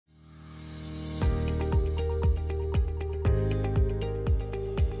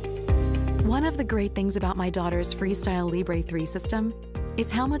One of the great things about my daughter's FreeStyle Libre 3 system is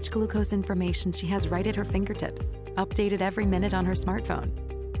how much glucose information she has right at her fingertips, updated every minute on her smartphone.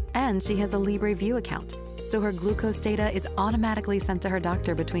 And she has a LibreView account, so her glucose data is automatically sent to her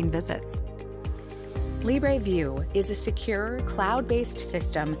doctor between visits. LibreView is a secure, cloud-based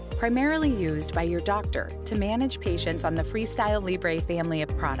system primarily used by your doctor to manage patients on the FreeStyle Libre family of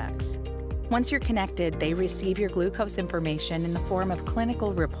products. Once you're connected, they receive your glucose information in the form of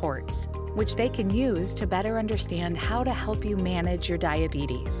clinical reports, which they can use to better understand how to help you manage your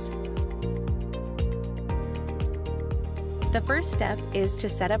diabetes. The first step is to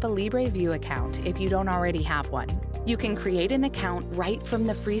set up a LibreView account if you don't already have one. You can create an account right from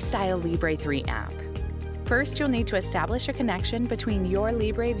the FreeStyle Libre 3 app. First, you'll need to establish a connection between your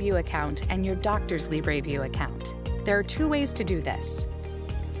LibreView account and your doctor's LibreView account. There are two ways to do this.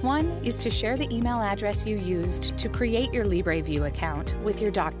 One is to share the email address you used to create your LibreView account with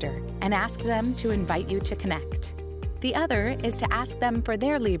your doctor and ask them to invite you to connect. The other is to ask them for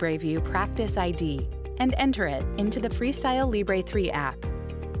their LibreView Practice ID and enter it into the FreeStyle Libre 3 app.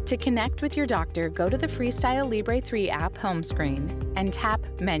 To connect with your doctor, go to the FreeStyle Libre 3 app home screen and tap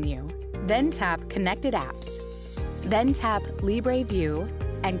Menu. Then tap Connected Apps. Then tap LibreView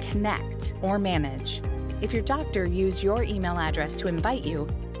and Connect or Manage. If your doctor used your email address to invite you,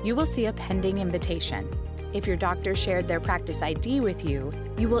 you will see a pending invitation. If your doctor shared their practice ID with you,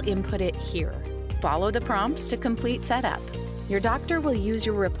 you will input it here. Follow the prompts to complete setup. Your doctor will use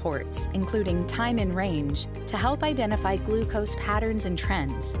your reports, including time and range, to help identify glucose patterns and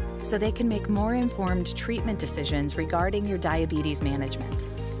trends so they can make more informed treatment decisions regarding your diabetes management.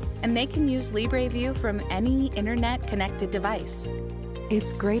 And they can use LibreView from any internet-connected device.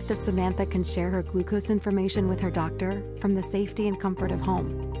 It's great that Samantha can share her glucose information with her doctor from the safety and comfort of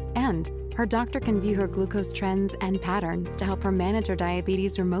home. And her doctor can view her glucose trends and patterns to help her manage her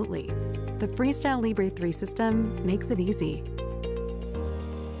diabetes remotely. The FreeStyle Libre 3 system makes it easy.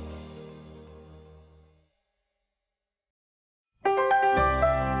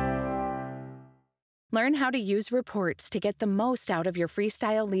 Learn how to use reports to get the most out of your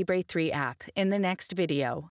FreeStyle Libre 3 app in the next video.